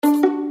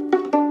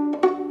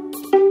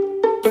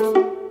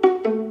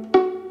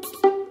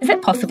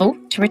it possible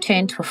to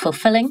return to a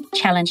fulfilling,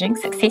 challenging,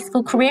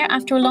 successful career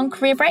after a long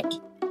career break?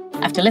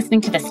 After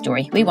listening to this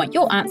story, we want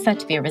your answer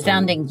to be a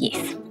resounding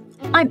yes.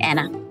 I'm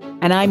Anna.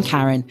 And I'm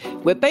Karen.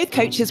 We're both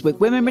coaches with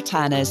Women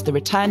Returners, the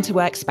Return to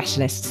Work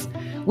specialists.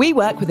 We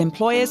work with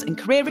employers and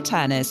career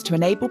returners to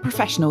enable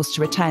professionals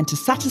to return to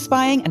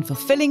satisfying and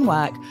fulfilling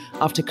work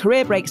after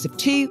career breaks of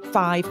 2,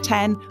 5,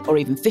 10, or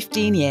even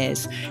 15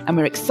 years. And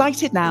we're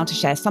excited now to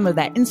share some of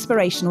their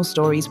inspirational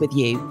stories with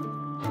you.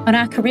 On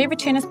our Career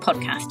Returners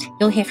podcast,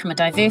 you'll hear from a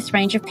diverse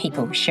range of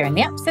people sharing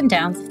the ups and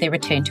downs of their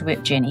return to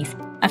work journeys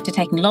after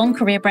taking long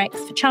career breaks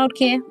for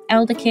childcare,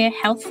 elder care,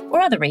 health, or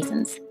other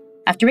reasons.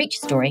 After each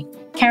story,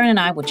 Karen and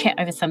I will chat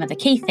over some of the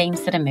key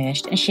themes that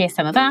emerged and share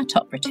some of our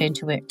top return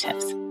to work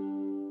tips.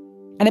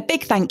 And a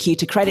big thank you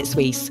to Credit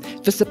Suisse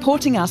for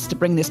supporting us to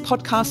bring this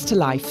podcast to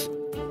life.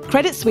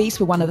 Credit Suisse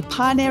were one of the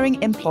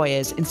pioneering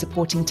employers in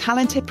supporting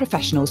talented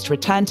professionals to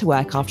return to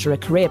work after a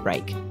career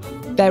break.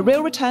 Their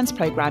Real Returns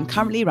programme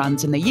currently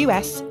runs in the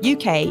US,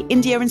 UK,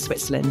 India and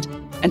Switzerland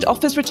and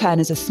offers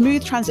returners a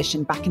smooth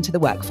transition back into the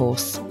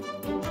workforce.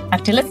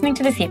 After listening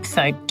to this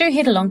episode, do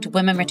head along to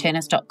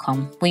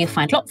womenreturners.com where you'll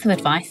find lots of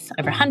advice,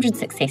 over 100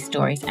 success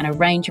stories and a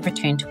range of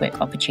return to work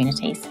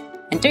opportunities.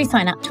 And do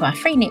sign up to our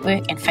free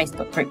network and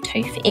Facebook group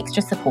too for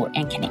extra support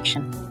and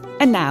connection.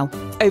 And now,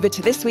 over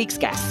to this week's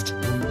guest.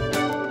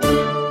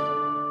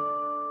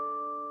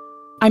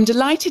 I'm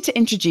delighted to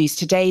introduce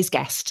today's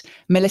guest,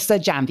 Melissa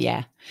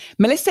Janvier.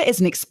 Melissa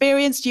is an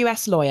experienced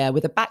US lawyer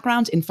with a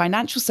background in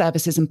financial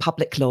services and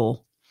public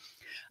law.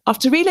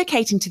 After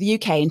relocating to the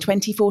UK in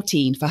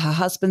 2014 for her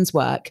husband's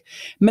work,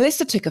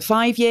 Melissa took a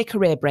 5-year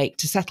career break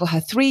to settle her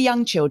 3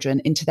 young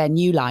children into their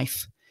new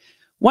life.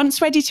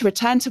 Once ready to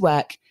return to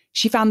work,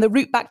 she found the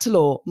route back to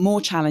law more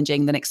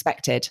challenging than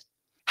expected.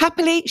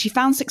 Happily, she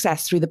found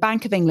success through the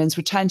Bank of England's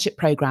returnship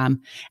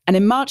programme, and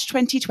in March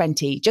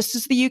 2020, just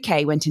as the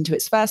UK went into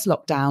its first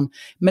lockdown,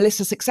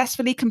 Melissa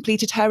successfully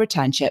completed her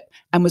returnship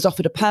and was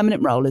offered a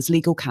permanent role as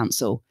legal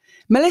counsel.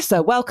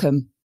 Melissa,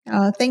 welcome.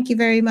 Oh, thank you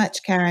very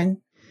much,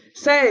 Karen.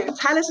 So,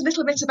 tell us a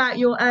little bit about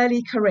your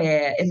early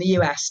career in the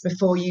US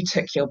before you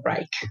took your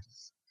break.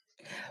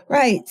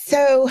 Right.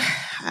 So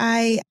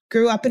I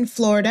grew up in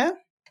Florida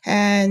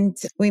and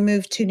we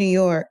moved to New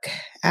York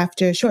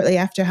shortly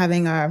after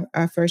having our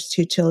first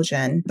 2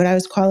 children. But I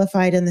was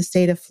qualified in the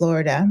state of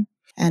Florida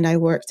and I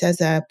worked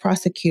as a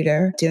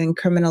prosecutor doing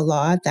criminal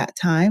law at that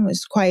time. It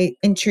was quite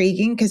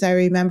intriguing because I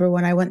remember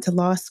when I went to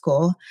law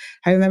school,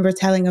 I remember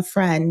telling a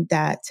friend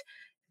that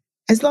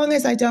as long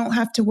as I don't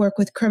have to work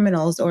with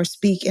criminals or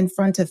speak in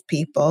front of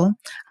people,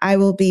 I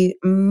will be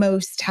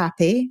most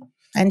happy.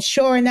 And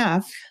sure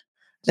enough,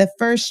 the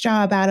first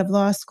job out of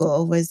law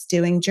school was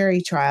doing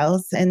jury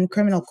trials in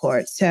criminal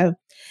court. So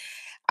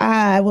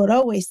I would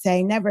always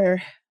say,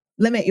 never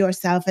limit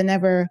yourself and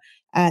never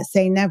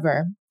say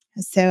never.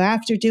 So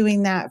after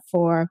doing that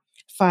for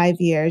 5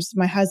 years,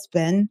 my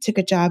husband took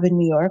a job in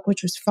New York,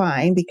 which was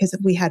fine because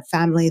we had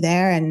family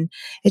there. And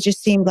it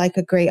just seemed like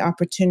a great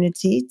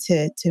opportunity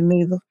to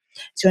move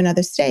to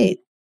another state.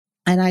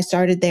 And I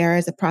started there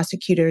as a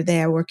prosecutor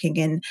there working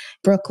in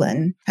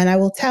Brooklyn. And I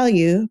will tell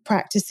you,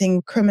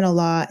 practicing criminal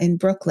law in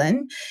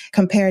Brooklyn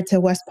compared to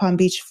West Palm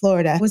Beach,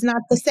 Florida was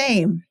not the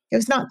same. It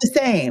was not the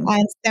same.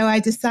 And so I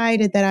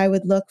decided that I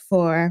would look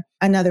for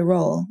another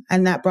role.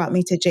 And that brought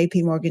me to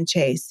JP Morgan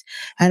Chase.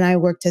 And I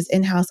worked as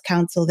in-house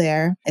counsel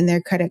there in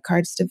their credit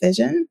cards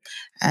division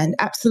and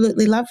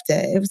absolutely loved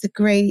it. It was a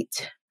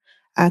great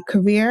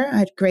career. I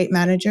had great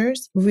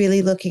managers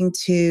really looking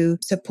to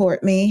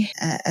support me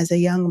as a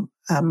young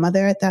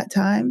mother at that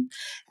time.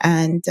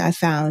 And I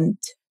found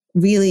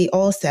really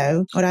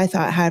also what I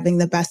thought having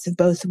the best of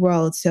both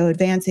worlds. So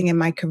advancing in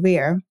my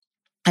career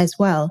as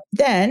well.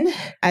 Then,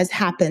 as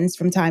happens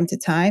from time to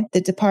time,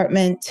 the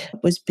department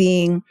was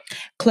being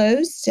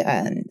closed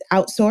and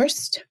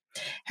outsourced.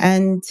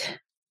 And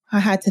I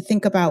had to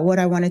think about what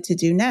I wanted to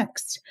do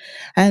next.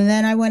 And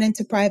then I went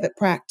into private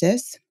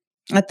practice.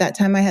 At that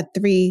time, I had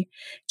 3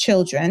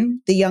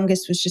 children. The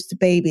youngest was just a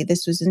baby.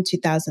 This was in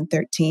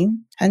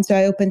 2013. And so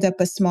I opened up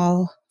a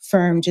small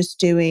firm just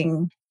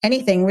doing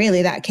anything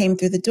really that came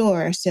through the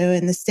door. So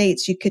in the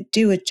States, you could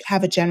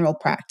have a general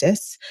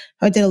practice.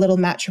 I did a little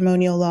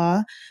matrimonial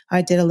law.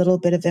 I did a little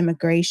bit of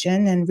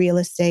immigration and real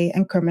estate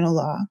and criminal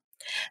law.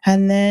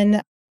 And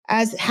then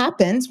as it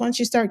happens, once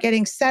you start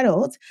getting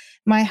settled,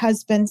 my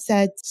husband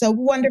said, so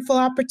wonderful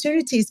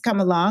opportunities come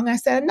along. I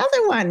said,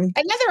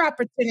 another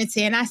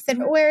opportunity. And I said,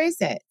 where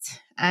is it?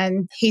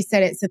 And he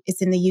said,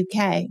 it's in the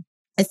UK.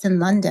 It's in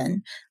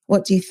London.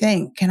 What do you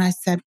think? And I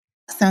said,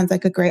 sounds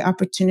like a great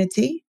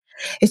opportunity.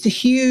 It's a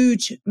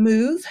huge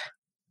move,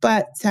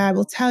 but I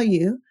will tell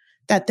you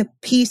that the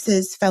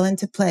pieces fell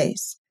into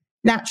place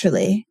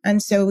naturally.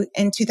 And so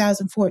in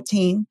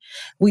 2014,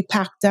 we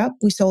packed up,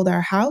 we sold our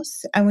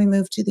house, and we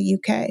moved to the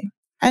UK.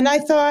 And I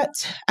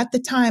thought at the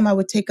time I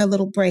would take a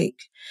little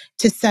break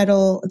to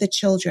settle the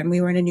children.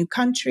 We were in a new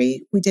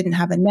country. We didn't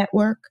have a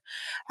network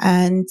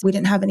and we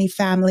didn't have any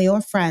family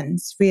or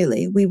friends,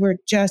 really. We were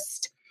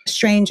just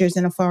strangers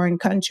in a foreign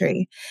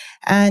country.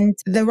 And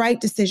the right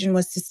decision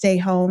was to stay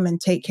home and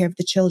take care of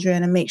the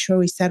children and make sure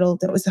we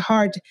settled. It was a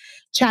hard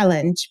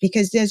challenge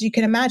because, as you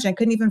can imagine, I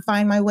couldn't even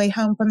find my way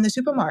home from the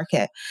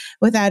supermarket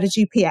without a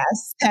GPS.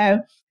 So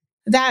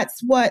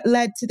that's what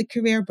led to the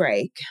career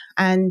break.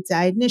 And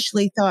I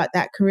initially thought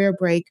that career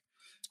break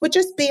would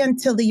just be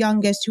until the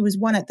youngest, who was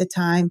 1 at the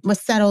time,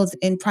 was settled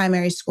in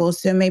primary school.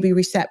 So maybe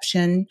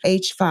reception,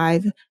 age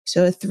 5.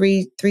 So a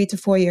 3 to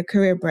 4 year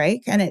career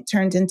break. And it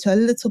turned into a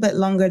little bit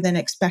longer than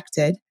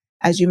expected.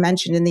 As you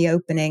mentioned in the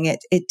opening,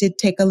 it did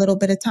take a little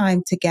bit of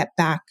time to get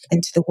back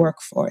into the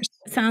workforce.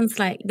 Sounds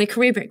like the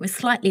career break was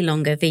slightly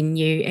longer than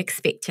you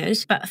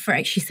expected, but for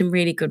actually some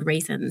really good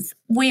reasons.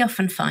 We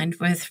often find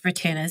with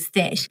returners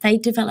that they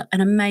develop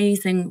an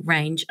amazing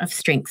range of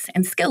strengths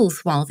and skills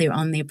while they're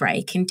on their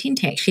break and tend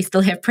to actually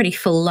still have pretty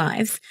full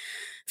lives.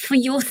 For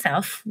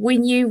yourself,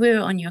 when you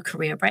were on your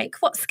career break,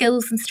 what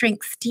skills and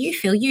strengths do you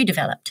feel you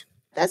developed?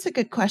 That's a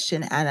good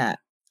question, Anna.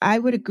 I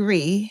would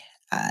agree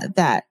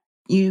that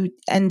you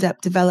end up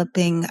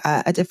developing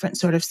a different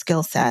sort of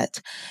skill set.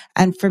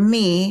 And for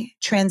me,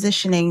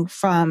 transitioning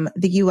from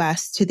the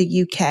US to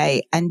the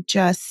UK and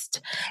just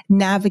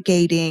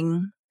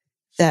navigating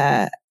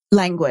the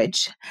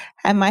language.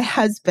 And my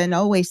husband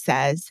always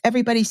says,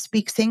 everybody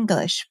speaks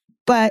English,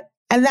 and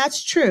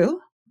that's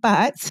true,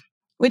 but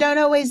we don't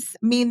always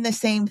mean the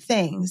same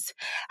things.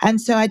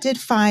 And so I did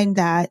find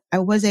that I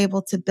was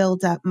able to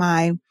build up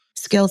my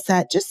skill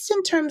set just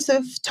in terms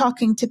of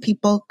talking to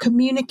people,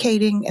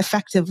 communicating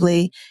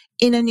effectively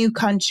in a new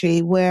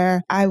country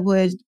where I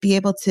would be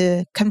able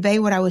to convey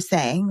what I was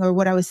saying or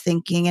what I was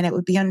thinking, and it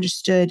would be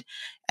understood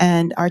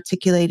and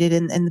articulated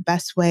in the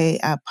best way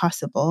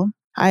possible.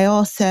 I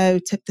also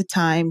took the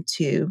time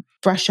to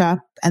brush up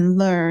and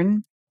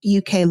learn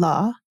UK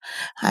law,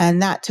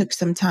 and that took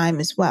some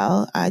time as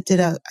well. I did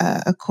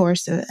a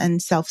course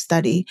and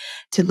self-study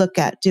to look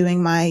at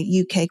doing my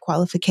UK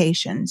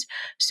qualifications.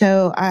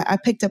 So I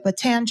picked up a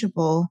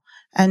tangible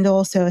and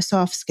also a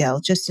soft skill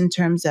just in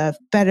terms of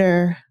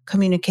better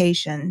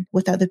communication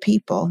with other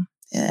people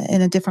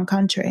in a different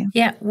country.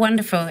 Yeah,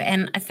 wonderful.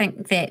 And I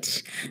think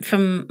that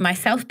from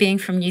myself being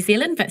from New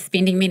Zealand, but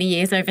spending many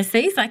years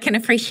overseas, I can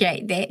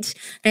appreciate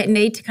that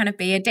need to kind of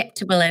be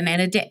adaptable and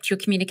adapt your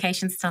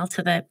communication style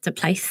to the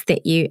place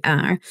that you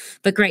are.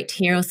 But great to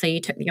hear also you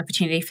took the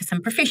opportunity for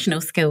some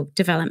professional skill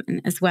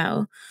development as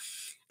well.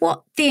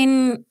 What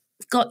then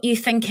got you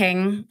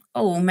thinking,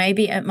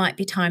 maybe it might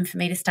be time for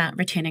me to start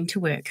returning to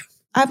work?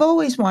 I've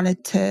always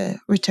wanted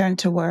to return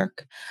to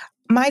work.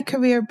 My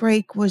career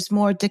break was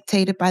more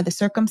dictated by the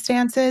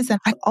circumstances, and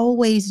I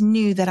always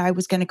knew that I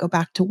was going to go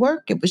back to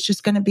work. It was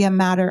just going to be a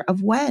matter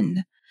of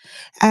when.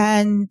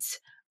 And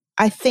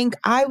I think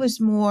I was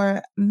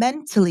more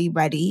mentally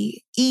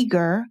ready,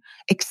 eager,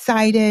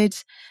 excited.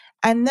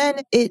 And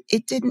then it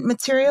didn't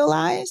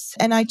materialize.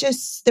 And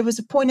there was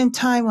a point in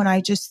time when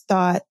I just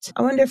thought,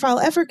 I wonder if I'll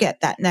ever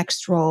get that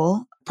next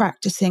role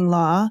practicing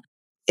law.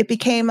 It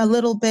became a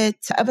little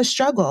bit of a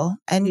struggle,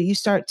 and you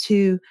start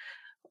to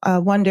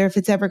wonder if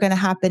it's ever going to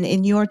happen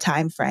in your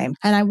time frame.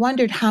 And I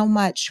wondered how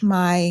much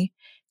my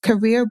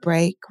career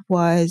break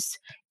was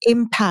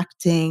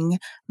impacting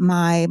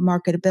my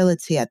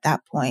marketability at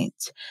that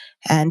point.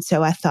 And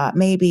so I thought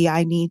maybe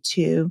I need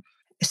to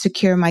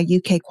secure my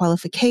UK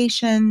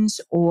qualifications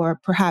or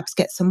perhaps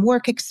get some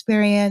work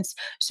experience.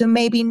 So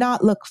maybe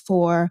not look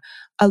for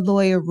a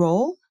lawyer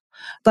role,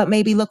 but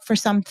maybe look for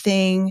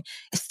something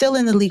still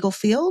in the legal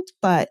field,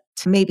 but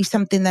maybe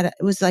something that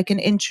was like an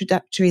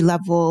introductory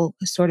level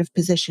sort of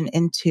position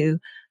into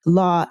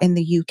law in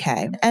the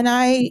UK. And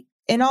I,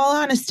 in all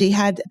honesty,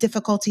 had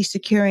difficulty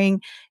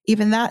securing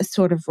even that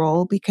sort of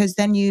role because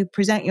then you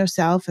present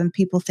yourself and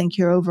people think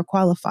you're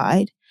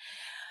overqualified.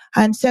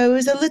 And so it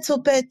was a little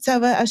bit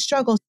of a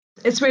struggle.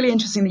 It's really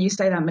interesting that you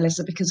say that,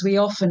 Melissa, because we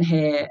often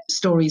hear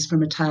stories from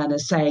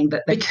returners saying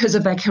that because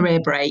of their career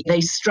break,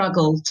 they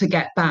struggle to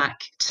get back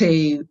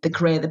to the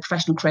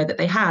professional career that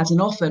they had. And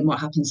often what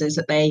happens is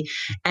that they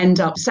end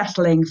up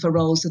settling for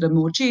roles that are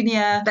more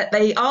junior, that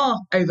they are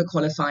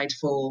overqualified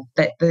for,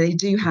 that they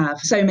do have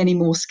so many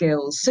more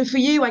skills. So for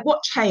you,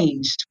 what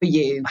changed for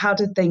you? How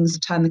did things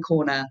turn the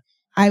corner?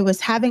 I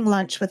was having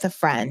lunch with a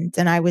friend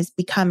and I was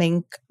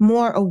becoming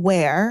more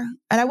aware,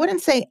 and I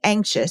wouldn't say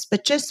anxious,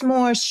 but just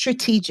more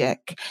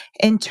strategic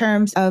in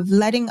terms of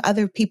letting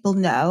other people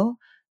know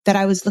that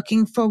I was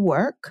looking for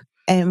work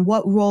and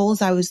what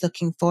roles I was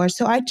looking for.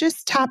 So I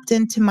just tapped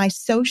into my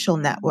social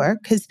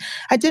network because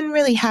I didn't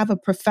really have a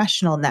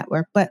professional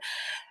network, but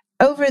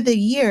over the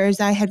years,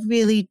 I had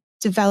really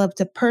developed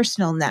a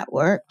personal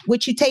network,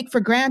 which you take for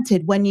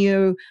granted when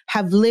you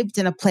have lived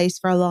in a place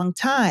for a long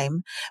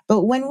time.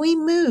 But when we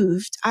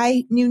moved,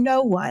 I knew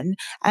no one,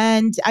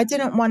 and I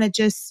didn't want to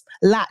just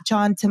latch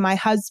on to my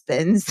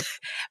husband's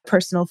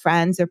personal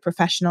friends or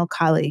professional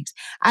colleagues.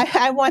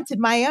 I wanted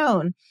my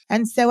own.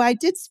 And so I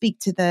did speak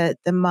to the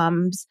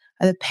moms,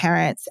 the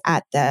parents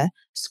at the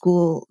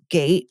school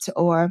gate,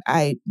 or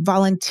I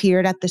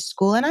volunteered at the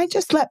school, and I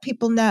just let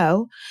people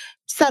know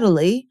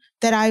subtly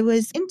that I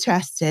was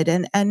interested.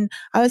 And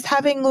I was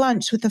having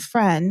lunch with a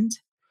friend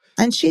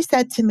And she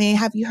said to me,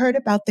 have you heard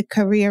about the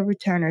career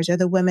returners or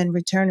the women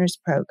returners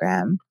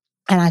program?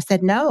 And I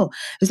said, no,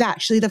 it was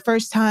actually the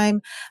first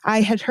time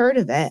I had heard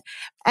of it.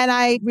 And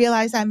I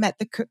realized I met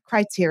the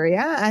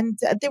criteria, and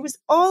there was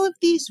all of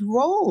these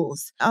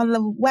roles on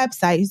the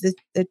website.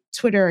 The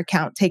Twitter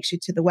account takes you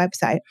to the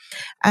website.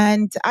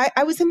 And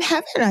I was in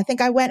heaven. I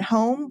think I went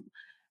home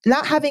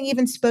not having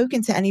even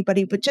spoken to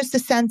anybody, but just a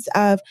sense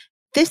of,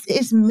 this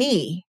is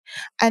me.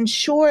 And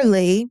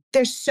surely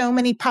there's so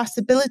many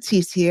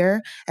possibilities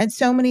here and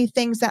so many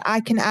things that I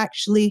can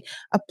actually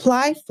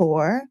apply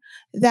for,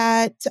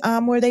 that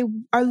where they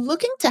are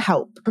looking to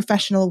help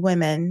professional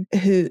women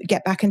who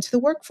get back into the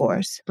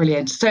workforce.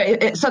 Brilliant. So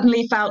it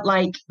suddenly felt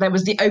like there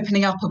was the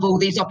opening up of all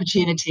these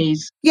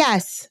opportunities.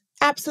 Yes,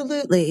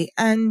 absolutely.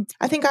 And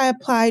I think I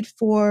applied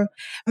for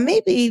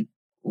maybe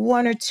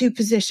one or two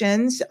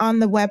positions on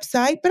the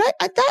website, but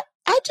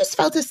I just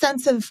felt a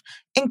sense of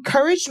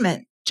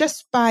encouragement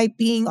just by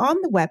being on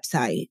the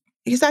website,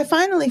 because I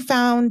finally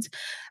found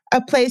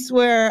a place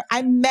where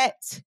I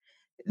met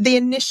the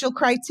initial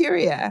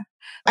criteria.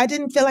 I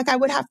didn't feel like I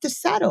would have to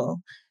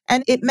settle.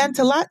 And it meant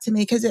a lot to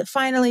me because it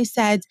finally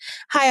said,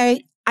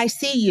 hi, I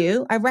see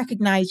you. I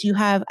recognize you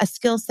have a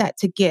skill set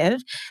to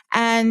give.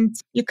 And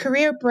your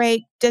career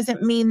break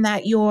doesn't mean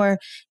that you're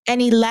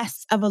any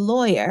less of a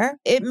lawyer.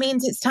 It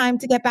means it's time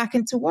to get back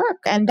into work.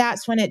 And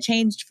that's when it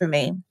changed for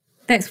me.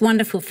 That's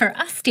wonderful for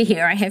us to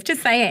hear, I have to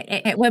say.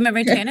 At Women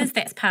Returners,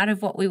 that's part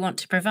of what we want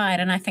to provide.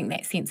 And I think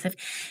that sense of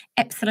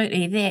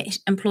absolutely that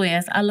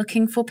employers are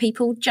looking for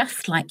people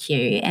just like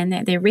you, and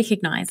that they're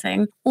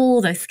recognising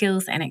all those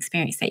skills and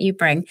experience that you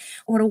bring.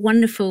 What a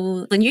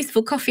wonderful and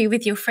useful coffee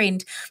with your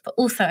friend, but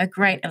also a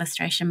great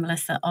illustration,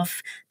 Melissa,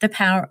 of the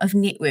power of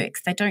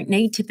networks. They don't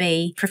need to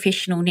be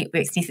professional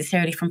networks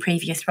necessarily from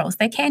previous roles.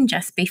 They can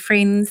just be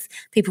friends,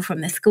 people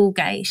from the school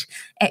gate.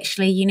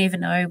 Actually, you never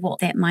know what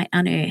that might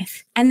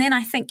unearth. And then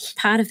I think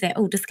part of that,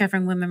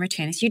 discovering women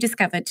returners, you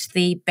discovered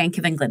the Bank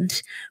of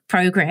England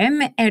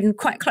program, and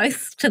quite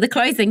close to the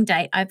closing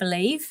date, I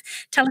believe.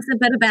 Tell us a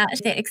bit about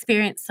that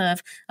experience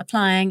of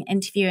applying,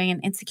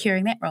 interviewing, and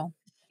securing that role.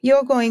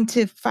 You're going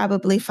to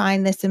probably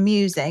find this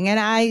amusing,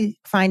 and I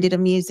find it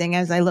amusing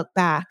as I look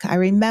back. I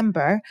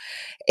remember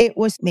it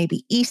was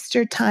maybe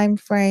Easter time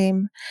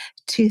frame,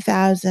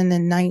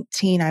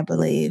 2019, I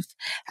believe,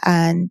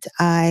 and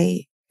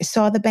I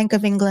saw the Bank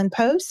of England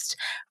post,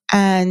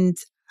 and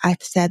I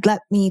said,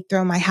 let me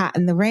throw my hat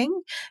in the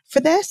ring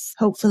for this.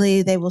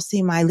 Hopefully they will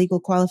see my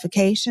legal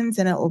qualifications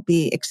and it will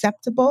be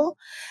acceptable.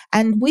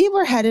 And we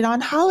were headed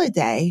on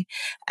holiday.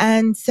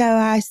 And so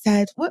I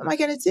said, what am I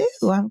going to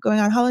do? I'm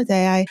going on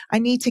holiday. I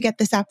need to get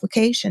this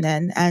application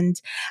in.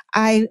 And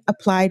I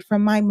applied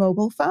from my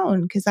mobile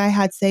phone because I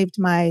had saved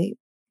my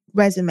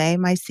resume,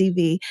 my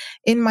CV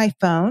in my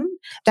phone.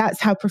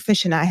 That's how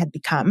proficient I had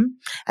become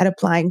at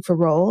applying for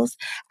roles.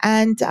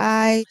 And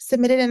I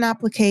submitted an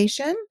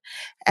application.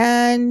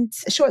 And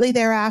shortly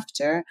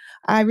thereafter,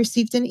 I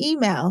received an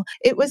email.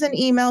 It was an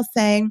email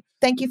saying,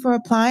 thank you for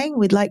applying.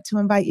 We'd like to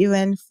invite you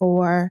in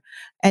for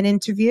an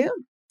interview.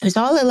 It was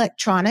all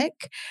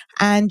electronic,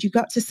 and you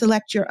got to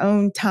select your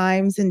own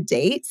times and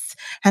dates.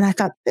 And I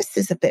thought, this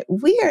is a bit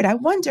weird. I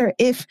wonder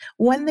if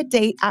when the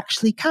date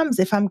actually comes,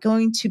 if I'm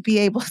going to be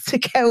able to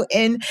go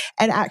in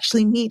and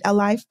actually meet a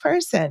live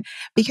person,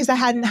 because I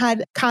hadn't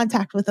had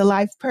contact with a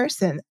live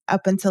person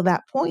up until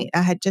that point.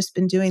 I had just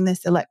been doing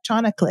this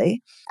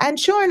electronically. And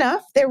sure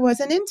enough, there was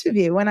an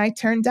interview. When I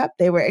turned up,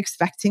 they were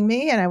expecting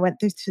me, and I went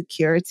through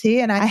security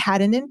and I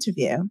had an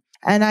interview.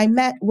 And I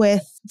met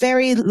with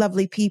very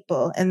lovely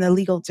people in the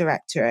legal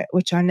directorate,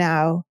 which are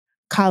now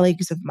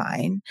colleagues of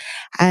mine,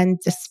 and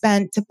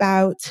spent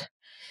about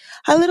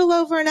a little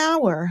over an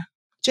hour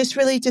just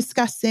really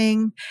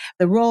discussing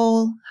the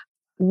role,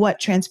 what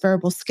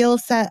transferable skill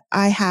set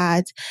I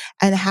had,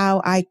 and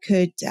how I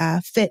could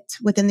fit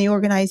within the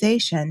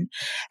organization.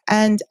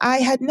 And I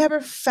had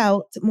never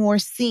felt more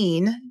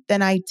seen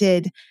than I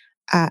did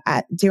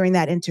during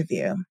that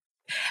interview.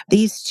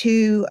 These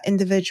two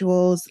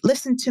individuals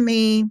listened to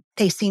me.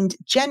 They seemed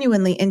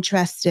genuinely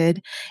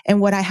interested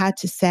in what I had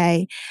to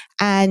say.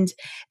 And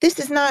this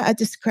is not a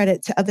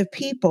discredit to other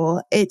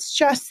people. It's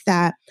just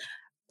that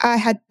I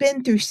had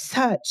been through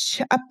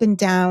such up and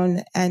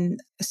down and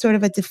sort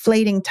of a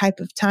deflating type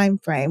of time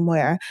frame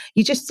where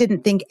you just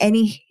didn't think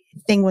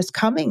anything was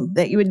coming,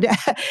 that you would,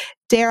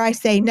 dare I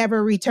say,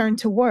 never return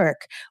to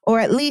work, or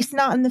at least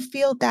not in the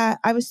field that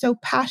I was so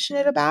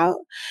passionate about.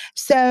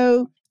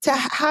 So to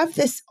have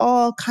this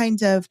all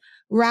kind of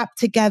wrapped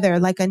together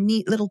like a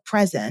neat little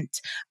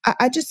present,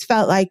 I just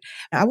felt like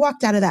I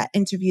walked out of that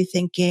interview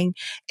thinking,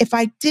 if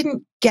I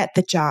didn't get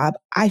the job,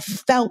 I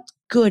felt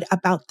good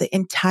about the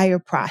entire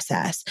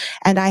process.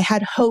 And I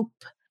had hope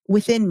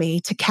within me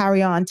to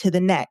carry on to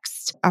the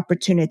next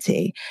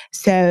opportunity.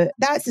 So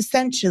that's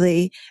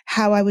essentially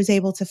how I was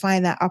able to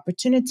find that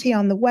opportunity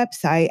on the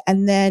website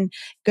and then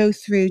go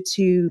through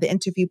to the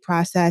interview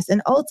process,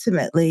 and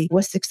ultimately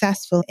was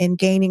successful in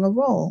gaining a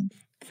role.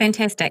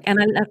 Fantastic. And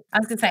I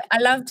was going to say, I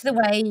loved the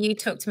way you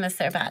talked to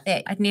Melissa about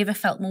that. I'd never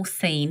felt more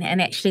seen.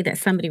 And actually that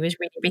somebody was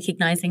really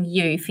recognising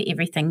you for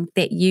everything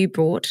that you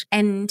brought.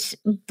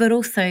 But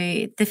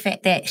also the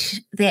fact that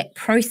that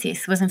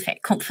process was in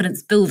fact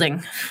confidence building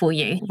for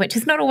you, which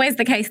is not always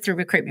the case through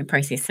recruitment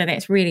process. So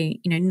that's really,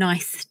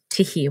 nice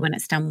to hear when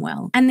it's done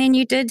well. And then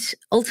you did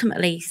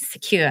ultimately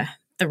secure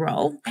the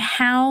role.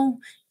 How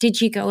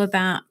did you go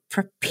about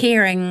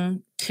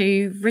preparing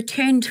to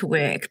return to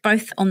work,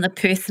 both on the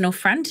personal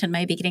front and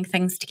maybe getting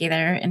things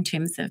together in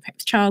terms of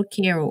perhaps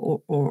childcare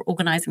or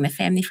organising the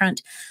family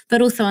front,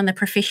 but also on the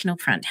professional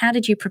front? How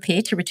did you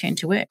prepare to return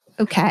to work?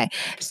 Okay.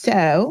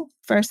 So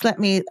first, let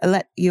me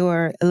let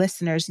your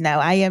listeners know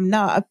I am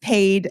not a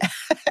paid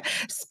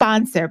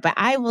sponsor, but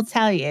I will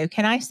tell you,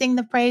 can I sing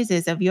the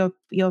praises of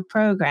your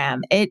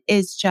program? It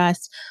is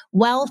just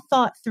well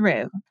thought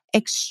through.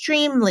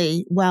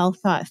 Extremely well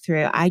thought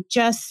through. I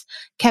just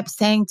kept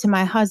saying to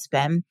my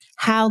husband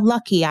how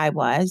lucky I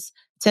was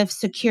to have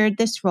secured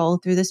this role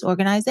through this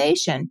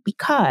organization,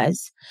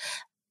 because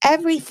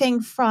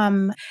everything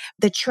from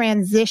the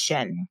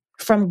transition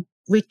from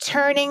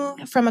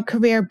returning from a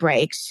career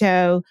break.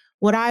 So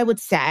what I would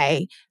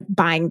say,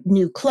 buying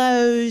new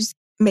clothes,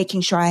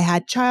 making sure I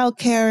had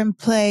childcare in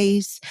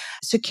place,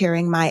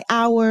 securing my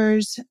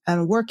hours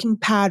and working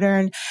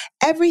pattern,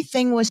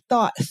 everything was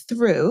thought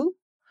through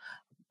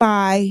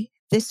by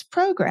this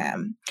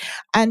program.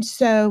 And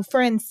so,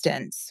 for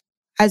instance,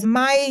 as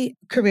my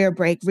career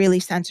break really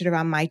centered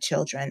around my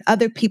children,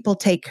 other people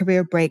take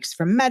career breaks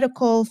for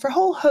medical, for a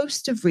whole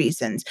host of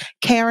reasons,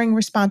 caring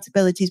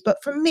responsibilities. But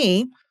for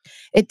me,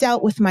 it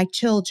dealt with my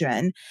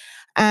children.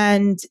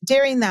 And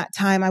during that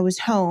time I was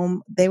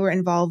home, they were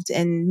involved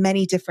in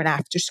many different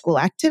after school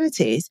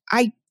activities.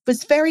 I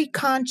was very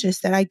conscious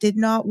that I did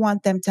not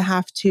want them to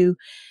have to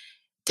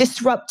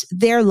disrupt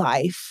their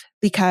life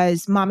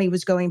because mommy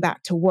was going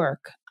back to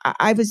work.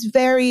 I was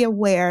very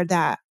aware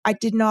that I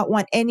did not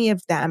want any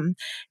of them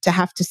to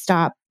have to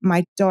stop.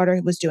 My daughter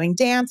was doing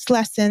dance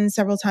lessons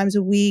several times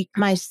a week.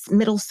 My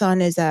middle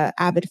son is an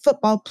avid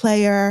football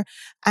player.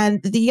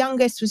 And the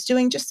youngest was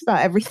doing just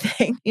about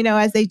everything,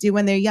 as they do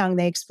when they're young.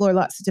 They explore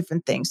lots of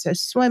different things. So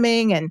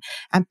swimming and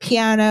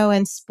piano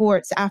and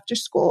sports after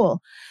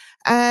school.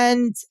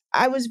 And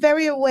I was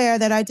very aware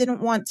that I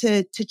didn't want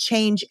to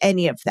change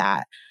any of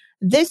that.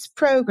 This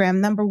program,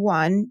 number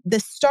one, the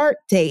start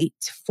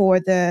date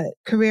for the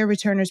Career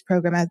Returners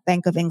Program at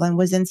Bank of England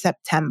was in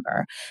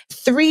September,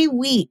 3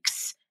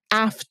 weeks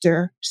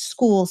after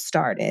school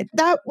started.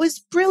 That was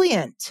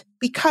brilliant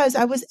because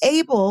I was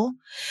able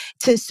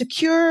to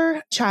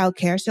secure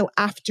childcare, so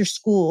after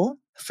school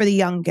for the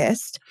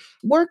youngest,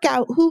 work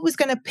out who was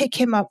going to pick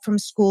him up from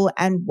school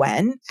and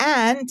when,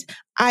 and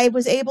I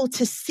was able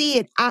to see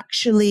it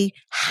actually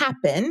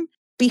happen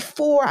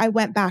before I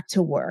went back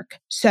to work.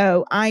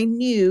 So I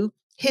knew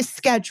his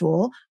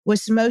schedule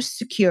was most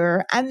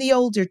secure, and the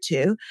older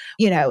two,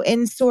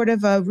 in sort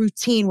of a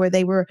routine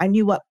where I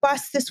knew what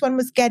bus this one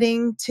was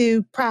getting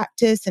to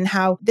practice and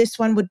how this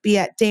one would be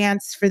at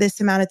dance for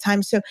this amount of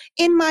time. So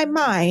in my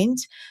mind,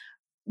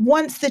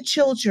 once the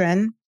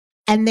children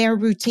and their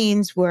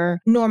routines were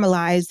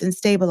normalized and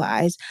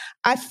stabilized,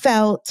 I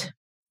felt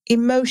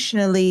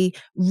emotionally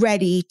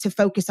ready to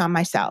focus on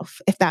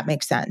myself, if that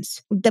makes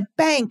sense. The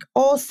bank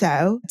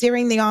also,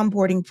 during the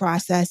onboarding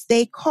process,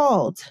 they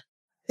called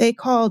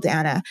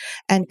Anna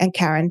and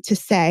Karen to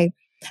say,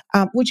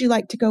 would you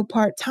like to go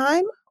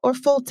part-time or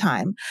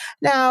full-time?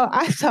 Now,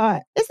 I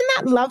thought, isn't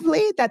that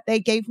lovely that they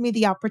gave me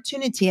the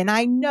opportunity? And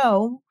I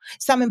know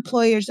some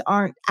employers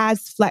aren't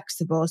as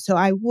flexible, so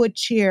I would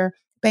cheer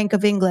Bank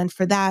of England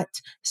for that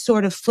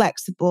sort of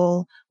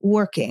flexible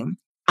working.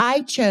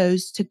 I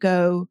chose to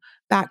go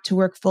back to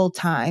work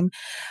full-time,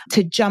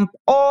 to jump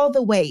all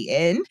the way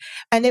in,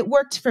 and it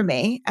worked for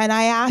me. And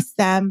I asked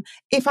them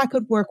if I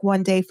could work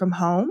one day from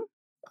home.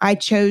 I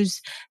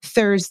chose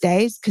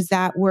Thursdays because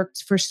that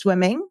worked for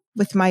swimming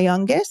with my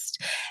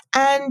youngest.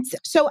 And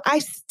so I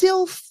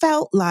still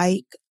felt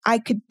like I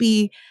could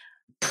be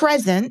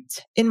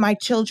present in my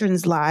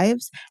children's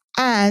lives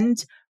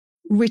and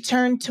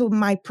return to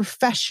my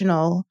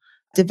professional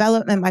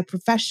development, my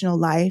professional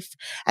life.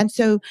 And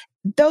so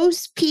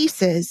those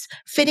pieces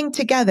fitting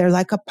together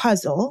like a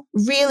puzzle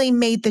really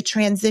made the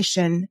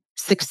transition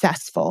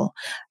successful.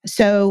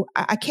 So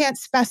I can't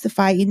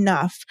specify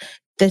enough.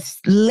 This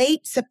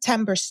late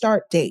September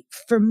start date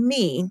for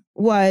me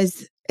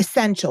was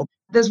essential.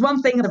 There's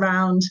one thing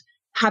around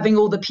having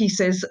all the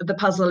pieces of the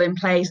puzzle in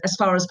place as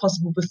far as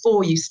possible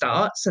before you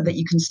start so that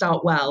you can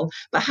start well.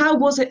 But how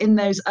was it in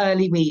those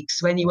early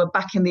weeks when you were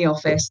back in the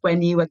office,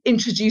 when you were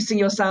introducing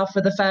yourself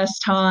for the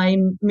first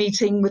time,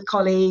 meeting with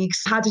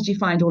colleagues? How did you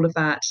find all of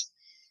that?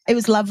 It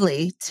was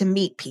lovely to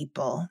meet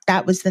people.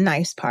 That was the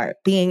nice part,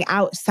 being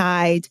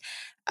outside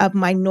of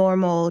my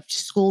normal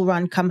school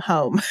run, come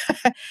home.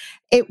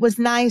 It was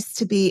nice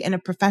to be in a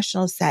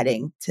professional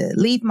setting, to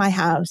leave my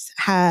house,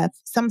 have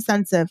some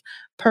sense of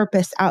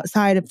purpose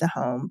outside of the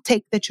home,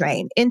 take the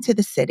train into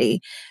the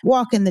city,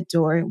 walk in the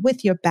door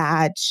with your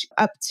badge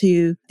up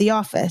to the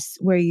office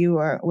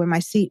where my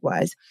seat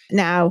was.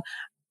 Now,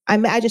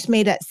 I just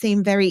made it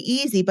seem very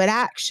easy, but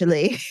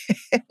actually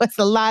it was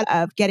a lot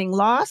of getting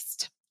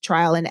lost,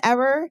 trial and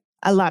error,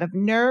 a lot of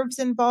nerves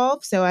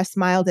involved. So I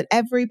smiled at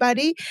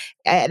everybody,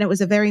 and it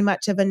was a very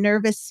much of a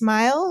nervous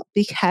smile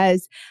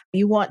because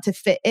you want to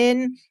fit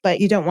in, but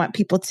you don't want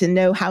people to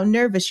know how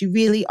nervous you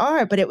really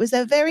are. But it was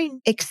a very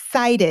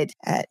excited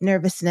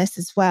nervousness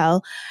as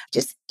well,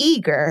 just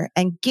eager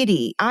and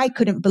giddy. I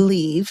couldn't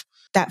believe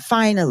that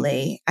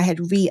finally I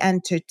had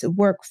re-entered the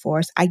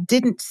workforce. I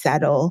didn't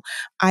settle.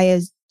 I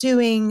was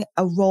doing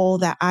a role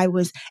that I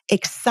was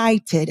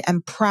excited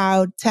and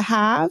proud to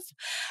have.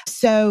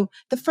 So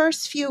the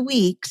first few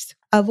weeks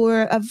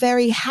were a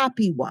very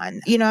happy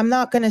one. I'm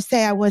not going to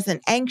say I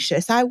wasn't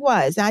anxious. I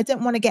was. I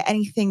didn't want to get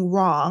anything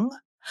wrong.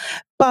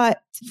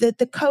 But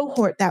the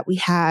cohort that we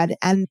had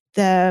and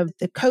the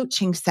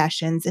coaching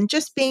sessions and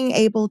just being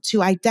able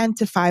to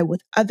identify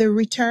with other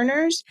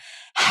returners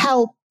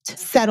helped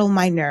settle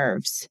my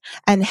nerves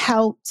and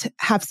helped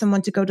have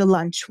someone to go to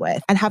lunch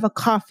with and have a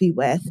coffee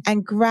with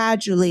and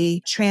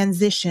gradually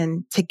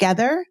transition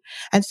together.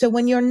 And so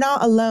when you're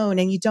not alone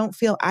and you don't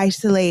feel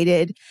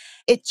isolated,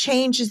 it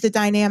changes the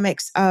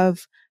dynamics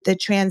of the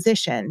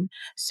transition.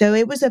 So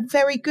it was a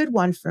very good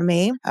one for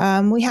me.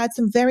 We had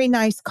some very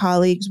nice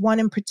colleagues. One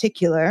in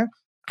particular,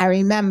 I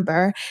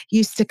remember,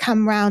 used to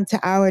come round to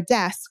our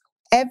desk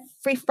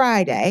every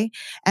Friday.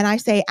 And I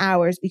say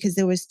ours because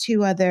there was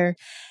 2 other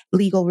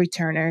legal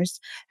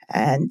returners.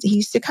 And he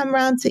used to come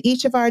around to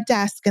each of our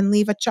desks and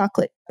leave a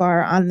chocolate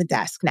bar on the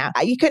desk. Now,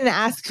 you couldn't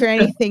ask for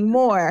anything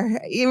more.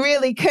 You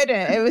really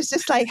couldn't. It was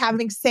just like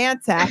having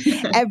Santa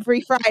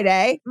every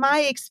Friday.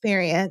 My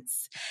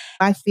experience,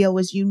 I feel,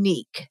 was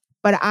unique.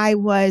 But I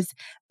was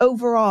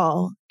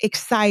overall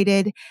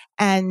excited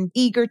and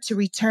eager to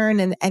return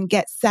and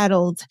get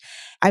settled.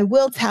 I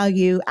will tell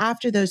you,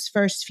 after those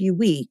first few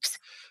weeks,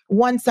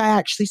 once I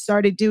actually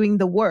started doing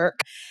the work,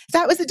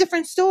 that was a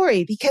different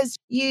story because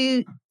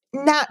you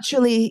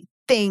naturally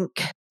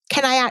think,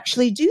 can I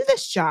actually do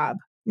this job?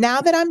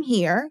 Now that I'm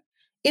here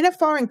in a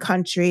foreign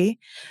country,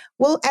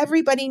 will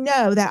everybody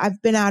know that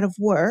I've been out of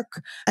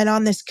work and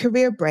on this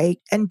career break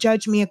and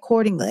judge me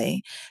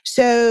accordingly?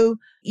 So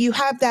you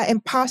have that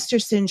imposter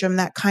syndrome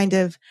that kind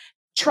of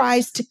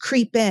tries to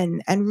creep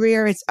in and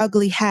rear its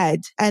ugly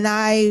head. And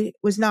I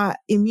was not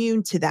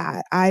immune to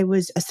that. I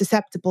was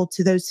susceptible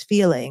to those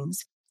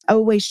feelings,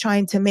 always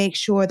trying to make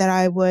sure that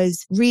I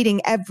was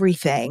reading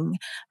everything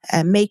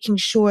and making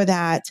sure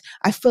that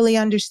I fully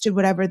understood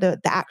whatever the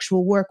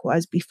actual work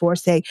was before,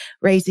 say,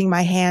 raising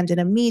my hand in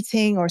a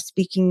meeting or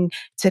speaking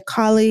to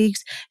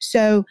colleagues.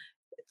 So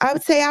I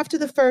would say after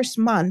the first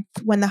month,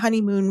 when the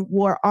honeymoon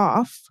wore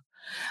off,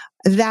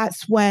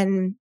 that's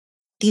when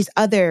these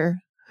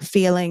other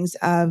feelings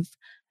of,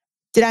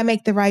 did I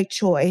make the right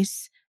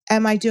choice?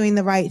 Am I doing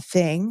the right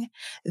thing?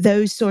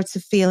 Those sorts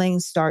of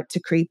feelings start to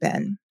creep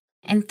in.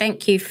 And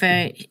thank you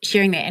for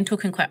sharing that and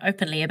talking quite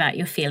openly about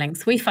your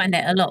feelings. We find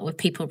that a lot with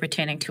people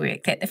returning to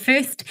work, that the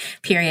first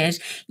period,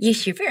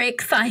 yes, you're very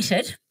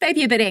excited,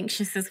 maybe a bit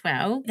anxious as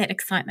well. That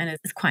excitement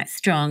is quite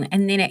strong.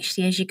 And then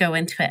actually as you go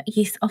into it,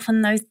 yes,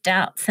 often those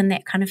doubts and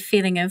that kind of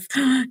feeling of,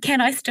 can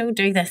I still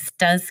do this,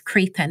 does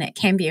creep in. It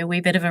can be a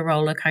wee bit of a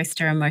roller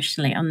coaster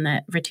emotionally on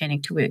the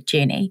returning to work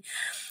journey.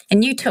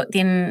 And you talked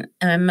then,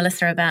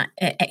 Melissa, about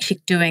actually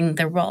doing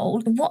the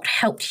role. What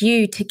helped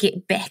you to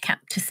get back up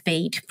to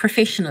speed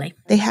professionally?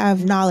 They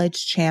have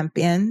knowledge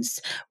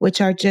champions,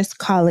 which are just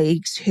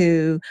colleagues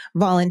who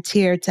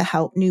volunteer to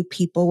help new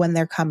people when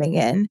they're coming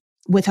in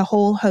with a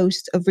whole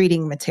host of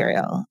reading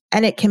material.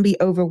 And it can be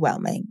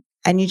overwhelming.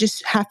 And you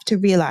just have to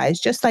realize,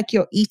 just like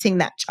you're eating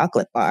that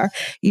chocolate bar,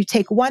 you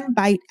take one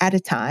bite at a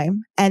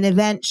time, and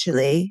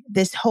eventually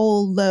this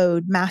whole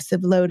load,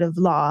 massive load of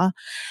law,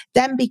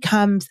 then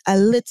becomes a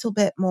little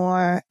bit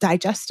more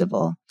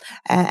digestible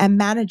and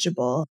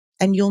manageable.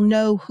 And you'll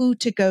know who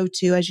to go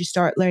to as you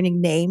start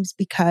learning names,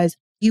 because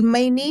you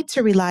may need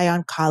to rely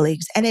on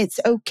colleagues, and it's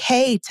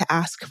okay to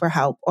ask for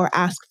help or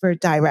ask for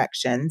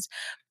directions.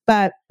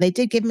 But they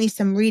did give me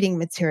some reading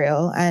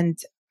material, and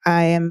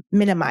I am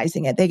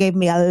minimizing it. They gave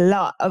me a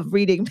lot of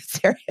reading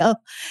material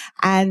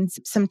and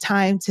some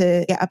time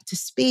to get up to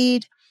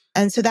speed.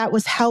 And so that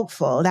was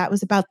helpful. That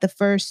was about the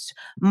first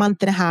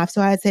month and a half.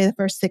 So I'd say the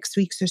first 6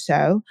 weeks or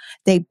so,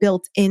 they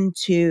built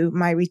into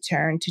my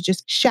return to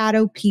just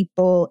shadow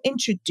people,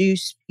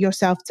 introduce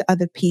yourself to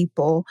other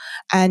people,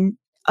 and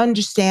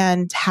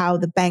understand how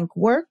the bank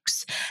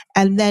works,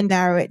 and then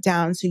narrow it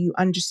down so you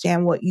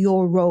understand what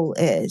your role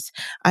is.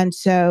 And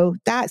so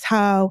that's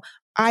how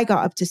I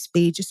got up to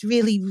speed, just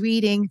really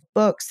reading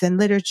books and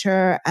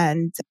literature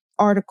and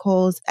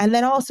articles, and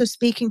then also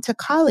speaking to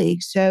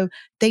colleagues. So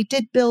they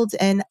did build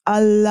in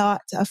a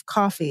lot of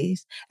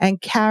coffees. And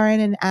Karen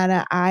and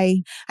Anna,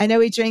 I know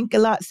we drink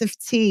lots of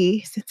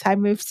tea since I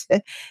moved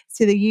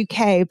to the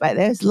UK, but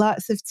there's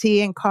lots of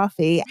tea and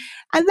coffee.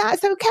 And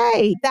that's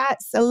okay.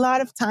 That's a lot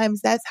of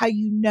times, that's how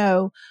you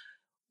know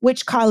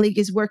which colleague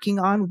is working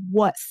on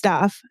what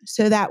stuff,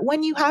 so that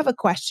when you have a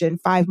question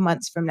 5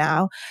 months from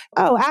now,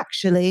 oh,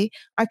 actually,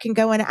 I can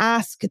go and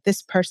ask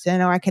this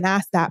person, or I can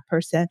ask that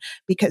person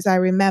because I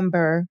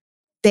remember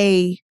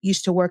they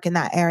used to work in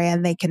that area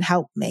and they can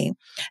help me.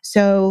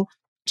 So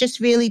just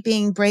really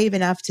being brave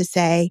enough to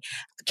say,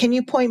 can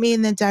you point me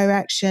in the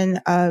direction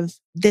of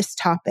this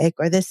topic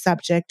or this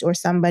subject or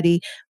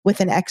somebody with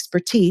an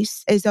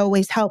expertise is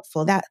always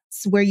helpful.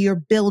 That's where you're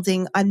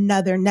building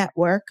another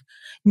network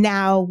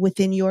now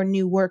within your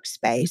new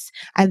workspace.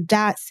 And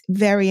that's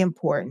very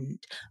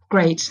important.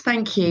 Great,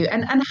 thank you.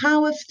 And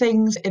how have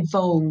things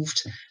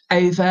evolved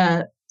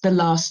over the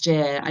last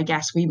year? I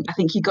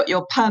think you got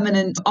your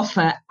permanent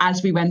offer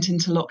as we went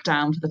into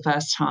lockdown for the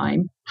first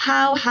time.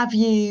 How have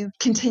you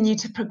continued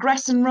to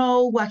progress and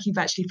roll, working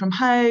virtually from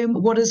home?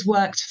 What has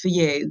worked for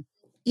you?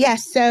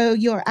 Yes, so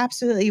you're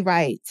absolutely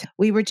right.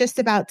 We were just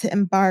about to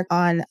embark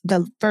on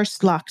the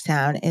first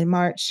lockdown in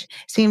March.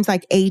 Seems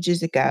like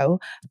ages ago,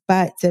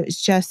 but it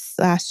was just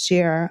last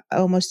year,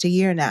 almost a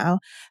year now.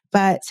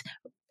 But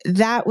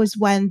that was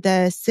when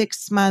the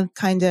 6-month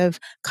kind of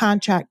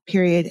contract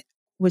period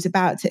was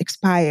about to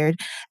expire.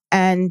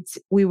 And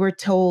we were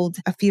told,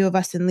 a few of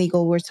us in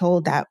legal were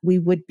told that we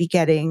would be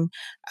getting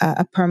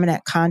a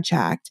permanent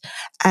contract.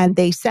 And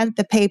they sent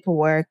the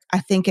paperwork. I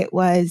think it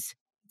was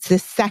the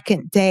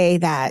second day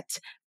that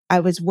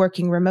I was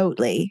working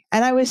remotely.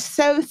 And I was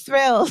so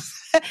thrilled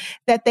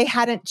that they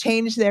hadn't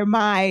changed their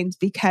mind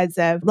because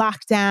of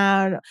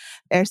lockdown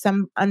or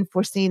some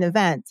unforeseen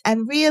event.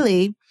 And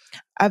really,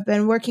 I've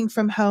been working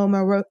from home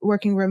or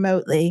working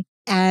remotely.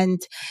 And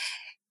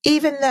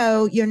even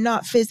though you're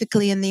not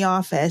physically in the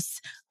office,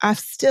 I've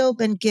still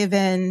been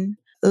given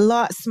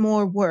lots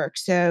more work.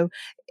 So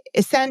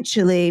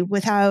essentially,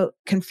 without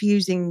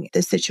confusing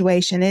the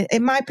situation,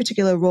 in my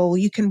particular role,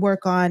 you can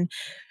work on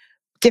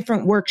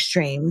different work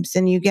streams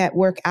and you get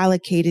work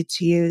allocated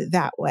to you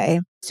that way.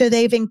 So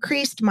they've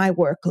increased my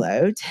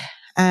workload.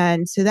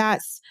 And so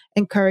that's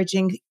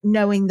encouraging,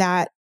 knowing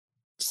that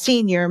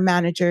senior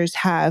managers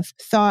have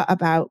thought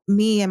about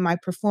me and my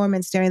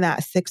performance during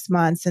that 6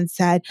 months and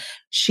said,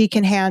 she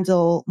can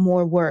handle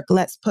more work.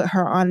 Let's put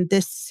her on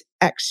this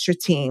extra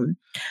team.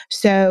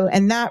 So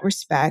in that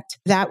respect,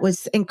 that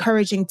was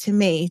encouraging to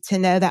me to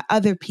know that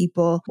other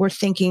people were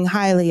thinking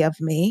highly of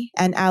me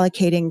and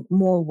allocating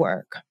more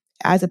work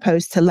as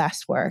opposed to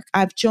less work.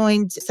 I've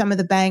joined some of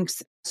the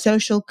bank's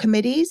social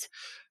committees.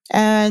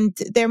 And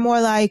they're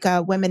more like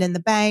Women in the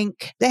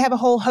Bank. They have a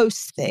whole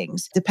host of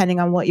things depending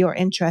on what your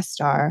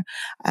interests are.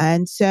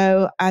 And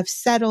so I've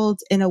settled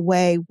in a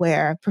way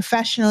where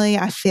professionally,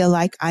 I feel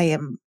like I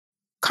am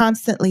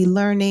constantly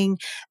learning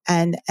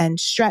and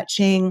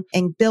stretching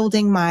and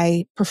building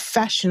my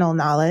professional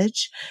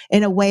knowledge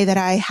in a way that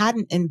I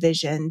hadn't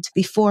envisioned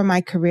before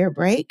my career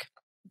break.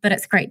 But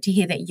it's great to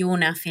hear that you're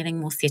now feeling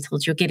more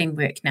settled. You're getting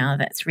work now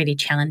that's really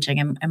challenging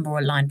and more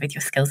aligned with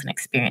your skills and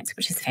experience,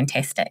 which is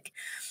fantastic.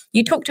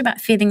 You talked about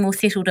feeling more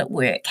settled at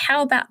work.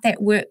 How about that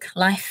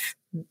work-life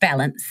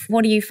balance?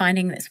 What are you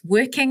finding that's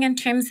working in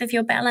terms of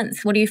your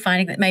balance? What are you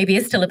finding that maybe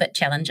is still a bit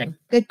challenging?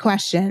 Good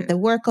question. The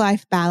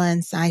work-life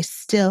balance, I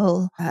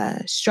still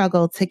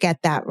struggle to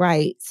get that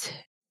right.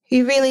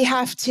 You really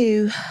have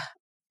to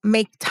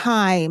make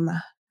time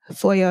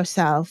for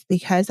yourself,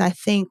 because I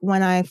think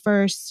when I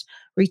first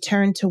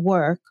returned to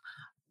work,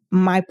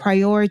 my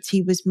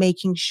priority was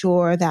making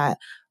sure that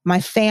my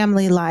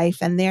family life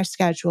and their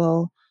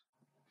schedule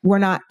were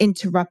not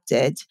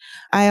interrupted.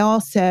 I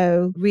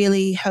also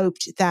really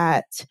hoped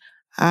that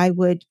I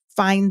would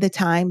find the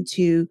time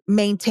to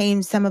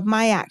maintain some of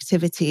my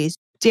activities.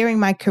 During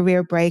my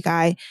career break,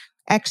 I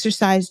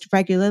exercised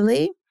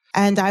regularly,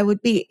 and I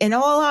would be, in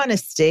all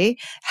honesty,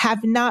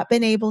 have not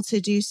been able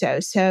to do so.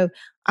 So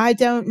I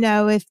don't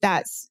know if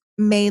that's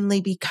mainly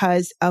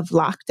because of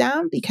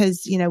lockdown,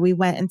 because, we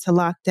went into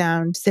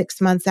lockdown 6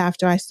 months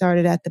after I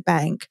started at the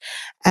bank,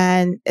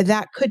 and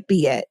that could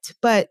be it.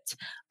 But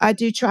I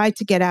do try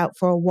to get out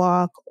for a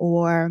walk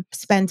or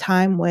spend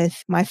time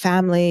with my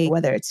family,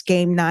 whether it's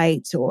game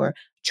nights or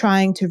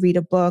trying to read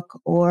a book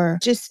or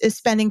just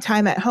spending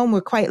time at home.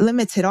 We're quite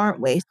limited,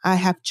 aren't we? I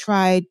have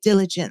tried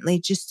diligently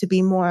just to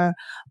be more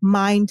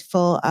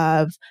mindful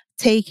of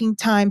taking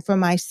time for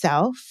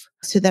myself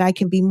so that I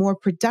can be more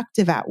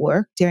productive at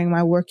work during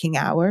my working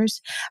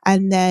hours,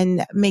 and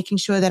then making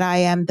sure that I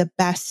am the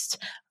best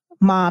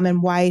mom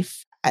and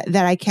wife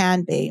that I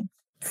can be.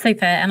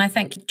 Super. And I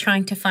think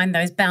trying to find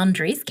those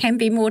boundaries can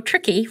be more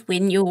tricky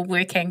when you're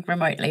working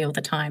remotely all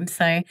the time.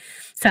 So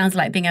sounds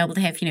like being able to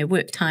have,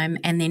 work time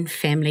and then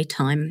family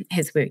time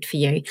has worked for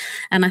you.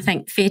 And I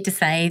think fair to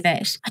say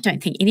that I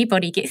don't think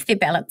anybody gets their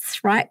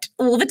balance right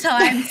all the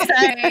time. So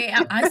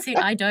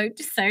I don't.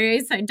 So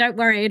don't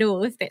worry at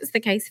all if that's the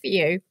case for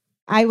you.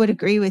 I would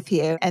agree with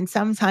you. And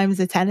sometimes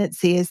the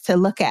tendency is to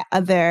look at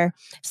other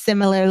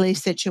similarly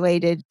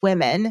situated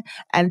women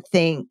and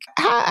think,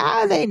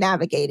 how are they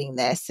navigating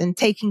this? And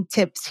taking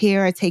tips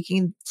here or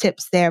taking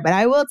tips there. But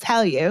I will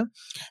tell you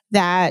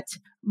that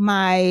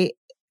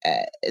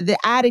the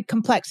added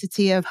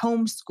complexity of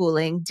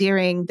homeschooling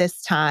during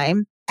this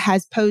time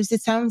has posed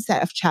its own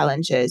set of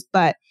challenges.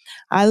 But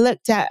I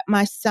looked at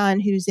my son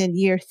who's in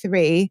year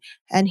 3,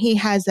 and he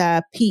has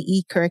a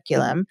PE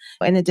curriculum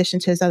in addition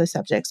to his other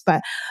subjects.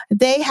 But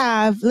they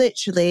have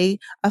literally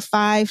a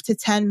 5 to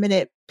 10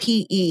 minute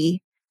PE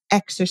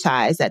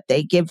exercise that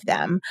they give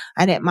them.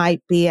 And it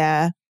might be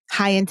a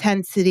high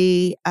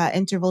intensity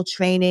interval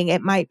training.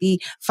 It might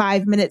be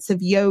 5 minutes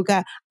of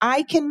yoga.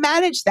 I can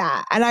manage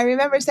that. And I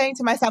remember saying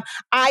to myself,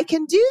 I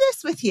can do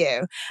this with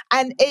you.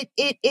 And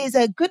it is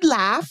a good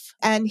laugh.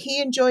 And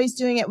he enjoys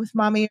doing it with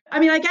mommy. I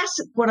mean, I guess,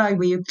 what are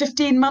we,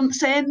 15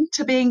 months in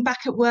to being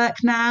back at work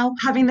now,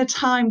 having the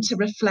time to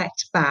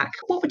reflect back.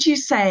 What would you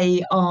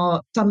say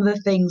are some of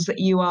the things that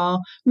you are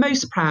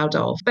most proud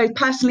of, both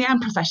personally and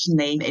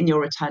professionally, in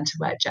your return to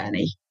work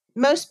journey?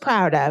 Most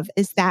proud of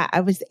is that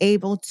I was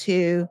able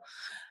to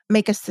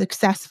make a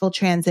successful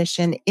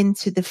transition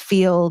into the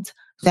field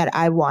that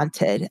I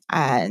wanted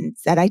and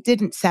that I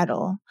didn't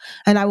settle.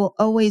 And I will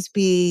always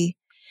be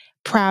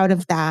proud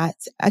of that.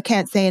 I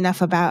can't say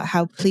enough about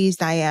how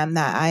pleased I am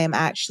that I am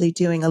actually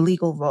doing a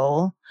legal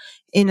role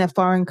in a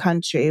foreign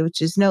country,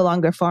 which is no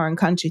longer a foreign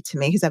country to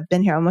me because I've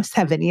been here almost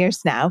 7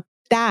 years now.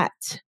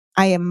 That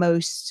I am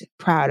most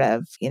proud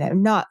of,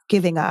 not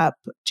giving up,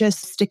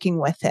 just sticking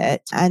with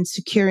it and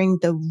securing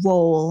the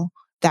role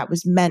that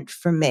was meant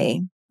for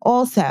me.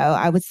 Also,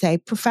 I would say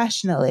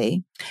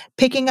professionally,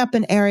 picking up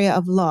an area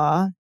of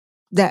law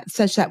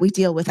such that we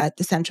deal with at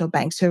the central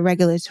bank, so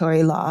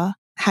regulatory law,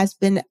 has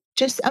been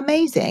just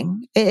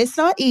amazing. It's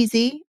not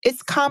easy.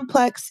 It's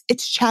complex.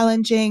 It's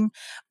challenging,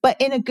 but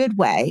in a good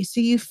way. So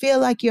you feel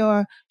like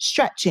you're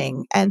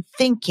stretching and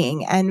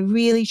thinking and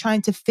really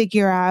trying to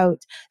figure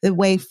out the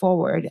way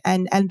forward.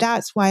 And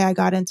that's why I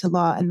got into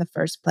law in the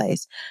first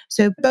place.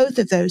 So both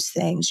of those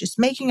things, just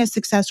making a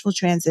successful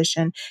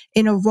transition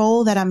in a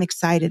role that I'm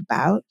excited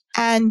about,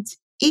 and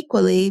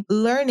equally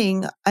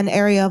learning an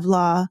area of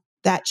law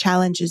that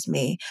challenges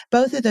me.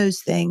 Both of those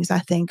things, I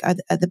think, are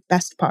the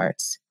best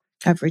parts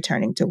of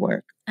returning to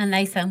work. And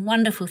they sound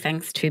wonderful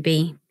things to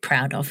be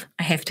proud of,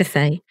 I have to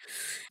say.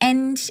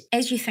 And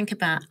as you think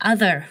about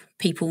other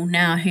people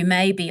now who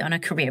may be on a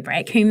career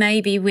break, who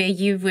may be where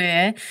you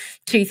were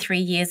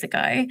 2-3 years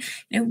ago,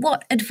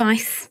 what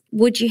advice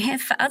would you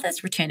have for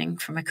others returning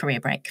from a career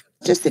break?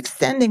 Just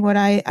extending what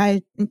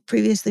I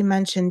previously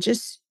mentioned,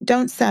 just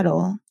don't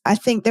settle. I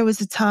think there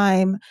was a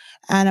time,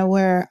 Anna,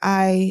 where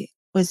I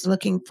was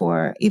looking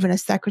for even a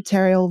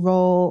secretarial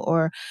role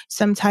or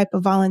some type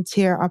of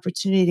volunteer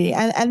opportunity.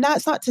 And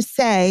that's not to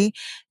say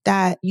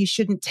that you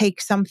shouldn't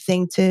take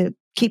something to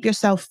keep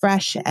yourself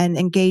fresh and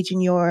engage in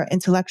your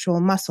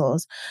intellectual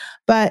muscles.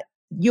 But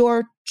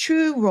your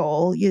true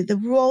role,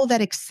 the role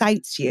that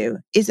excites you,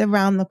 is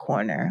around the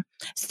corner.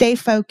 Stay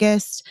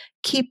focused,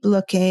 keep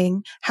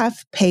looking,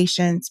 have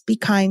patience, be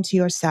kind to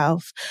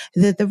yourself.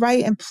 The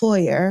right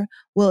employer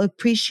will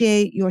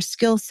appreciate your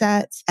skill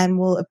sets and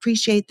will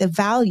appreciate the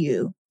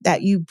value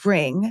that you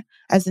bring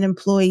as an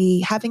employee,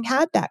 having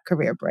had that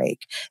career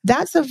break.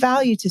 That's of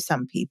value to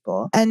some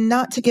people, and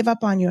not to give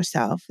up on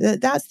yourself.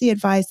 That's the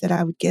advice that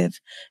I would give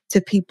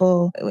to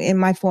people in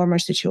my former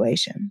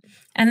situation.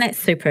 And that's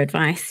super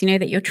advice,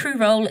 that your true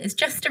role is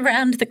just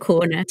around the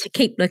corner, to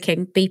keep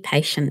looking, be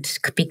patient,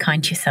 be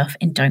kind to yourself,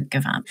 and don't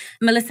give up.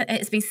 Melissa,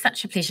 it's been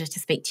such a pleasure to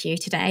speak to you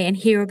today and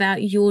hear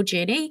about your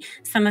journey,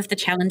 some of the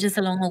challenges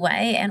along the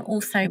way, and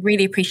also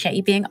really appreciate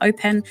you being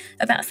open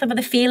about some of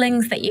the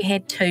feelings that you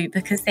had too,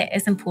 because that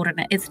is important.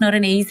 It's not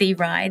an easy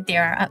ride.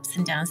 There are ups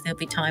and downs. There'll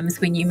be times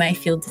when you may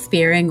feel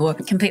despairing or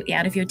completely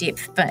out of your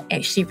depth, but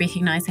actually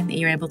recognizing that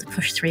you're able to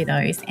push through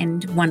those,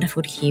 and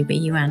wonderful to hear where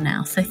you are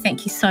now. So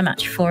thank you so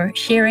much for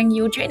sharing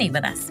your journey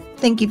with us.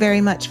 Thank you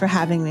very much for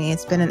having me.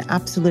 It's been an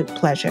absolute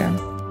pleasure.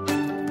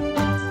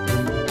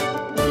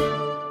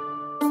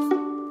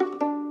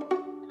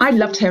 I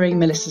loved hearing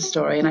Melissa's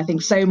story, and I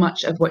think so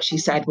much of what she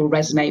said will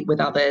resonate with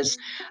others.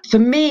 For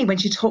me, when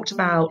she talked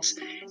about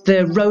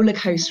the roller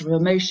coaster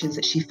of emotions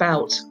that she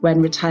felt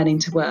when returning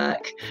to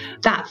work,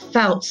 that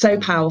felt so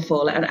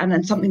powerful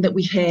and something that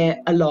we hear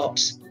a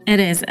lot. It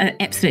is,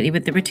 absolutely,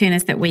 with the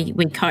returners that we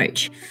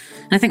coach.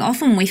 And I think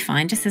often we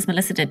find, just as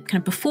Melissa did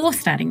kind of before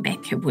starting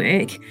back at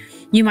work,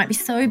 you might be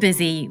so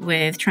busy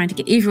with trying to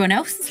get everyone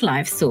else's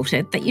lives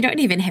sorted that you don't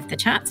even have the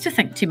chance to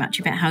think too much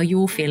about how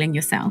you're feeling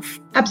yourself.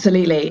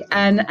 Absolutely.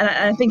 And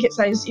I think it's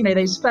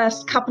those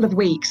first couple of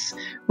weeks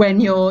when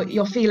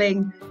you're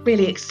feeling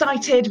really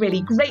excited,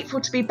 really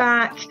grateful to be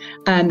back,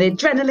 and the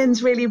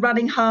adrenaline's really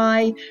running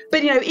high.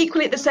 But,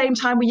 equally at the same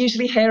time, we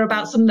usually hear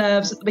about some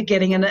nerves at the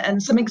beginning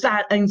and some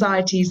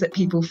anxieties that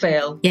people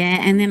feel. Yeah,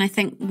 and then I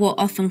think what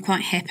often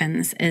quite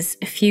happens is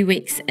a few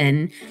weeks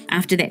in,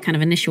 after that kind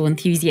of initial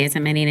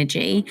enthusiasm and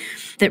energy,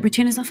 that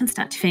returners often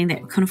start to feel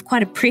that kind of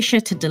quite a pressure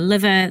to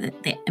deliver,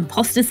 that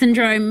imposter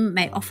syndrome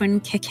may often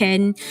kick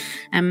in.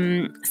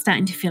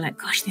 starting to feel like,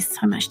 gosh, there's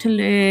so much to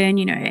learn,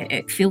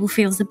 it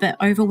feels a bit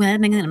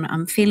overwhelming and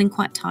I'm feeling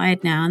quite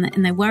tired now,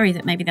 and they worry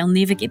that maybe they'll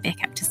never get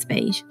back up to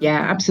speed. Yeah,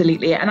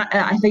 absolutely. And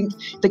I think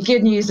the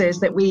good news is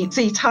that we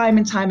see time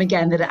and time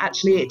again that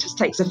it just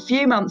takes a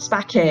few months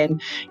back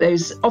in,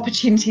 those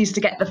opportunities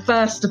to get the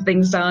first of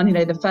things done,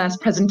 the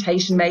first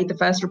presentation made, the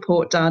first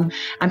report done,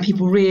 and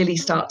people really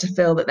start to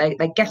feel that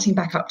they're getting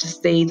back up to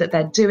speed, that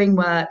they're doing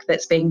work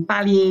that's being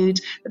valued,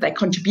 that their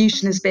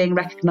contribution is being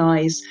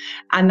recognised,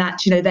 and that,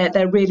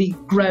 they're really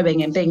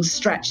growing and being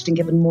stretched and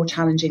given more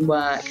challenging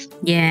work.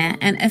 Yeah,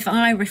 and if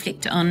I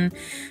reflect on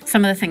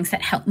some of the things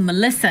that helped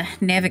Melissa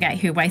navigate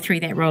her way through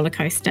that roller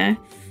coaster,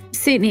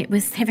 certainly it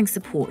was having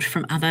support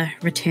from other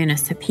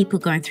returners, so people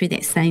going through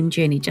that same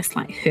journey just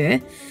like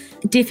her.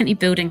 Definitely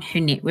building her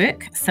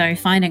network, so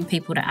finding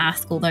people to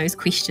ask all those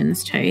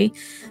questions to.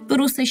 But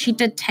also she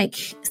did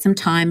take some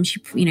time, she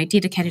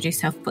dedicated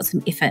herself, put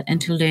some effort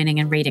into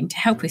learning and reading to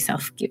help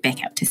herself get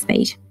back up to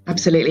speed.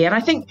 Absolutely. And I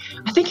think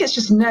it's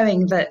just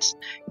knowing that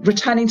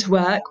returning to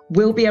work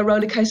will be a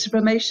roller coaster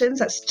of emotions.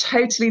 That's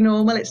totally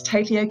normal. It's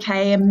totally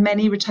okay. And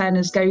many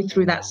returners go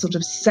through that sort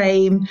of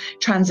same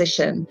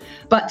transition.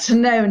 But to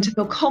know and to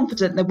feel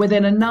confident that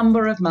within a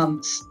number of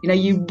months,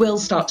 you will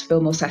start to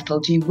feel more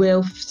settled. You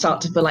will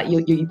start to feel like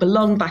you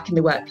belong back in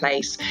the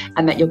workplace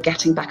and that you're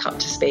getting back up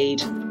to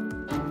speed.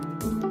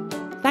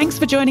 Thanks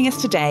for joining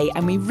us today,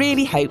 and we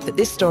really hope that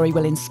this story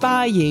will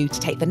inspire you to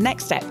take the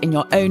next step in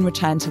your own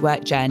return to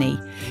work journey.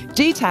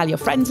 Do tell your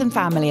friends and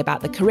family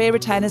about the Career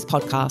Returners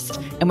podcast,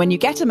 and when you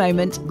get a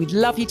moment, we'd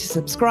love you to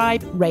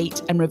subscribe,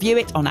 rate and review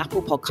it on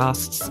Apple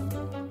Podcasts.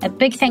 A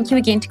big thank you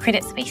again to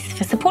Credit Suisse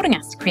for supporting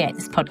us to create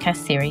this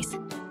podcast series.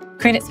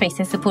 Credit Suisse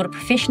has supported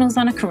professionals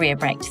on a career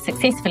break to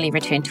successfully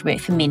return to work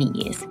for many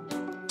years.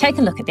 Take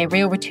a look at their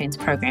Real Returns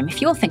program if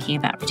you're thinking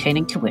about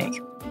returning to work.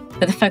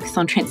 With a focus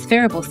on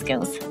transferable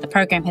skills, the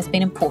program has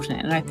been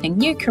important in opening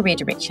new career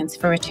directions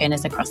for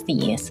returners across the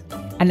years.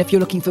 And if you're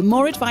looking for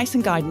more advice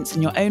and guidance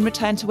in your own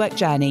return to work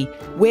journey,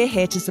 we're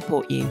here to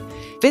support you.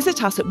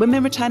 Visit us at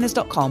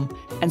womenreturners.com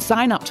and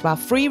sign up to our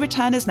free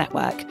Returners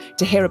Network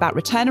to hear about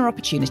returner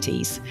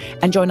opportunities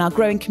and join our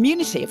growing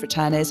community of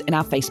returners in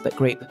our Facebook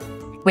group.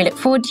 We look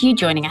forward to you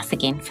joining us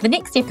again for the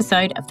next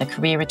episode of the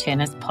Career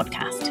Returners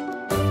podcast.